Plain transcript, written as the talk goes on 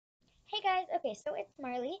Hey guys, okay, so it's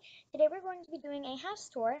Marley. Today we're going to be doing a house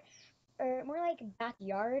tour, or more like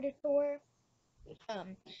backyard tour.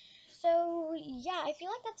 Um, so yeah, I feel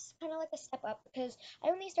like that's kind of like a step up because I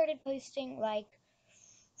only started posting like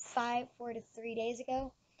 4 to 3 days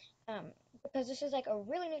ago. Um, because this is like a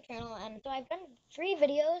really new channel, and so I've done 3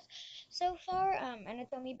 videos so far. And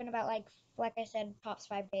it's only been about like I said, tops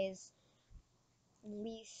 5 days,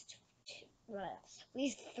 least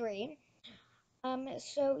least three.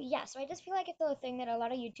 So yeah, so I just feel like it's a thing that a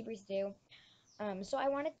lot of YouTubers do. So I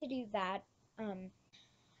wanted to do that. Um,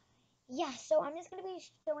 yeah, so I'm just gonna be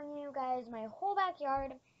showing you guys my whole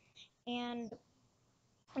backyard, and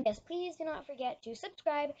yes, please do not forget to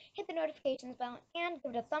subscribe, hit the notifications bell, and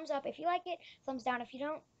give it a thumbs up if you like it, thumbs down if you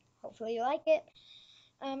don't. Hopefully you like it.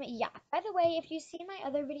 Yeah. By the way, if you see my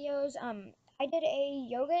other videos, I did a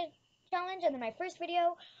yoga challenge, and then my first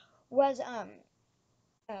video was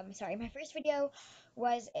sorry, my first video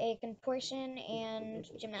was a contortion and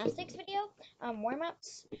gymnastics video,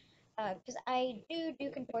 warm-ups, because I do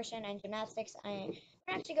contortion and gymnastics. I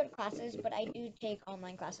don't actually go to classes, but I do take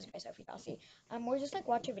online classes by Sophie Dossi. Or just like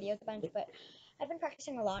watch her videos a bunch, but I've been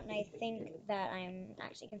practicing a lot, and I think that I'm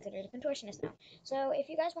actually considered a contortionist now. So if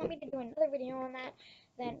you guys want me to do another video on that,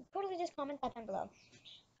 then totally just comment that down below.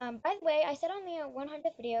 By the way, I said on the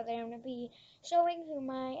 100th video that I'm going to be showing who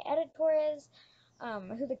my editor is,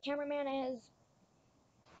 who the cameraman is,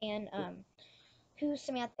 and who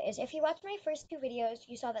Samantha is. If you watched my first 2 videos,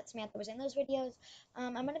 you saw that Samantha was in those videos.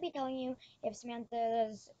 I'm going to be telling you if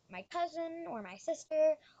Samantha's my cousin or my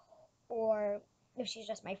sister, or if she's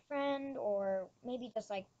just my friend, or maybe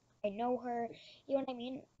just like I know her. You know what I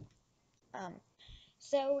mean? Um,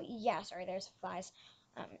 so yeah, sorry, there's flies.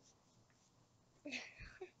 Um,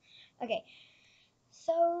 okay.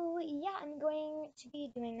 So yeah, I'm going to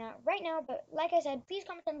be doing that right now, but like I said, please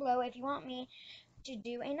comment down below if you want me to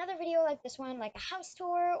do another video like this one, like a house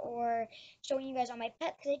tour, or showing you guys all my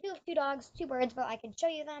pets, because I do have 2 dogs, 2 birds, but I can show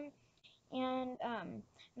you them. And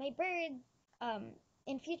my bird, um,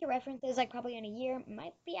 in future references, like probably in a year,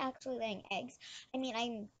 might be actually laying eggs. I mean,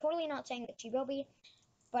 I'm totally not saying that she will be,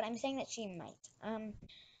 but I'm saying that she might.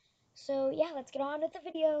 So yeah, let's get on with the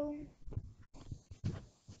video.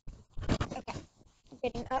 Okay,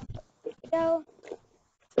 getting up, here we go.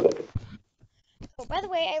 Oh, by the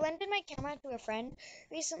way, I lended my camera to a friend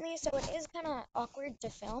recently, so it is kind of awkward to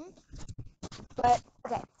film. But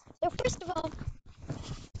okay, so first of all,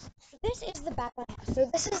 this is the back of my house. So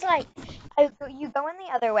this is like, you go in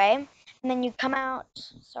the other way, and then you come out.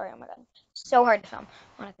 Sorry, oh my god, so hard to film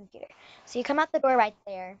on a computer. So you come out the door right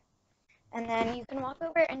there, and then you can walk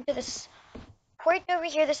over into this court over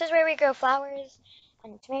here. This is where we grow flowers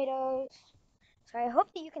and tomatoes. So I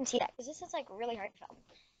hope that you can see that, because this is like really hard to film.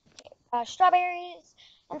 Strawberries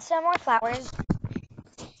and some more flowers.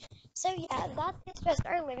 So yeah, that is just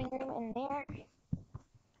our living room in there.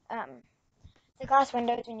 The glass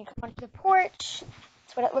windows when you come onto the porch.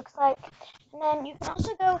 That's what it looks like. And then you can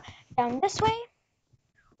also go down this way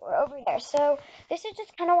or over there. So this is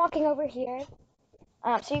just kind of walking over here.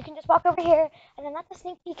 So you can just walk over here, and then that's a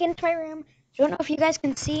sneak peek into my room. I don't know if you guys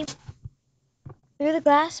can see through the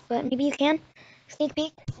glass, but maybe you can. Sneak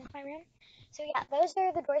peek into my room. So yeah, those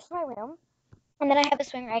are the doors to my room. And then I have a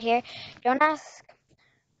swing right here. Don't ask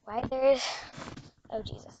why there's... Oh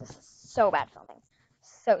Jesus, this is so bad filming.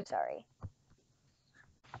 So sorry.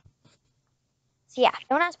 So yeah,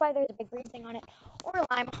 don't ask why there's a big green thing on it or a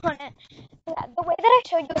lime on it. Yeah, the way that I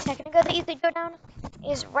showed you a second ago that you could go down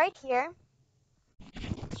is right here.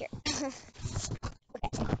 Here.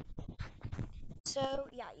 Okay. So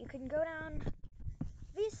yeah, you can go down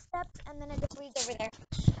these steps, and then it just leads over there.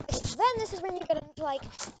 Okay, then this is when you get into like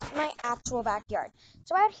my actual backyard.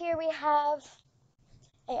 So out here we have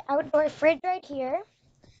an outdoor fridge right here,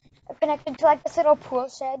 connected to like this little pool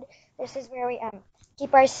shed. This is where we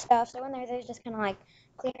keep our stuff. So in there's just kind of like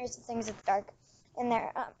cleaners and things. It's dark in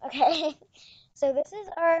there. Okay. So this is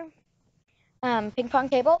our ping pong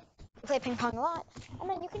table. We play ping pong a lot. And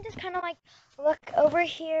then you can just kind of like look over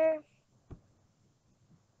here.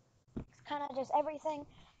 It's kind of just everything.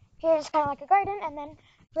 Here's kind of like a garden. And then,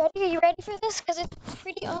 ready? Are you ready for this? Because it's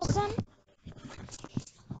pretty awesome.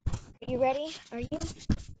 Are you ready? Are you?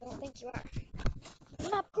 I don't think you are.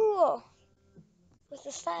 My pool with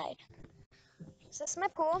the side. So this is my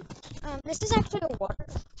pool. This is actually a water.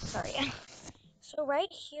 Sorry. So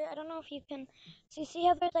right here, I don't know if you can see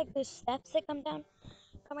how there's like those steps that come down,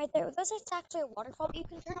 come right there. This is actually a waterfall that you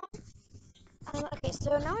can turn on. Okay,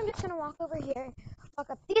 so now I'm just gonna walk over here, walk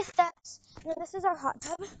up these steps, and then this is our hot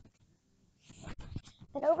tub.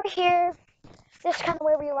 And over here, this is kind of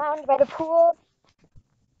where we lounge by the pool.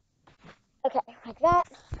 Okay, like that.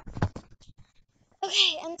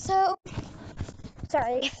 And so,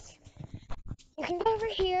 sorry, you can go over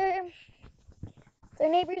here, their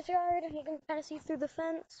neighbor's yard, and you can kind of see through the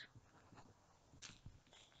fence.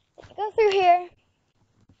 If you go through here,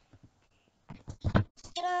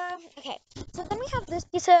 okay, so then we have this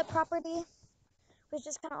piece of property, which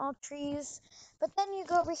is kind of all trees. But then you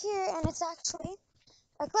go over here, and it's actually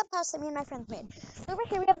a clubhouse that me and my friends made. So over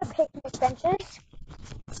here we have the picnic benches.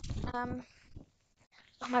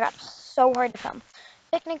 Oh my god, so hard to come.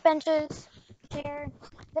 Picnic benches there.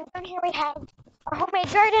 Then down here we have our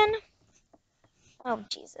homemade garden. Oh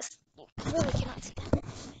Jesus, you really cannot see that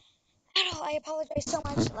at all. I apologize so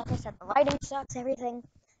much. Like I said, the lighting sucks. Everything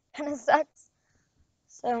kind of sucks.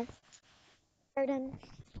 So garden.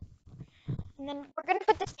 And then we're gonna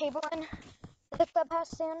put this table in the clubhouse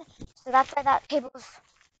soon. So that's why that table's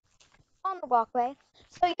on the walkway.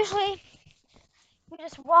 So usually you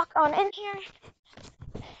just walk on in here.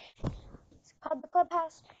 It's called the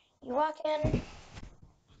clubhouse. You walk in,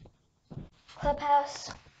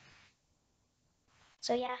 clubhouse.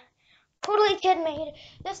 So yeah, totally kid made.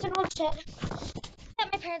 Just an old shed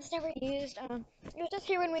that my parents never used. It was just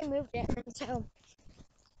here when we moved in, and so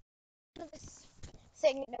this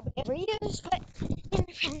thing that nobody ever used, but me and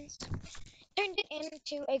my friends turned it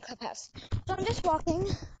into a clubhouse. So I'm just walking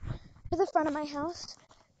to the front of my house,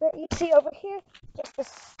 where you see over here, just the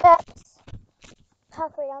steps,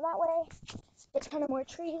 halfway down that way. There's kind of more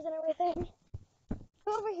trees and everything.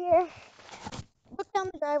 Go over here, look down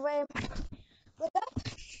the driveway, look up,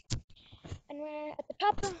 and we're at the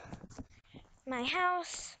top of my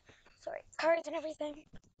house. Sorry, cars and everything.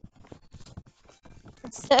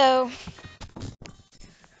 And so,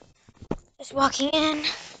 just walking in,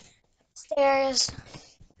 stairs.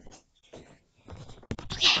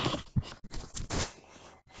 Okay,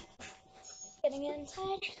 getting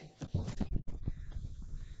inside.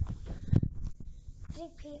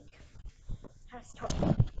 Sneak peek. House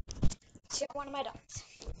tour. To one of my dogs.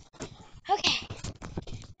 Okay,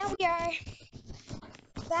 now we are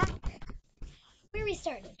back where we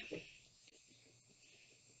started.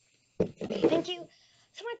 Thank you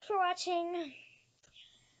so much for watching.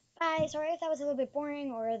 Bye. Sorry if that was a little bit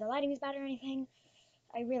boring or the lighting was bad or anything.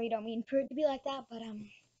 I really don't mean for it to be like that, but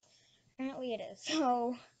apparently it is.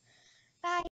 So, bye.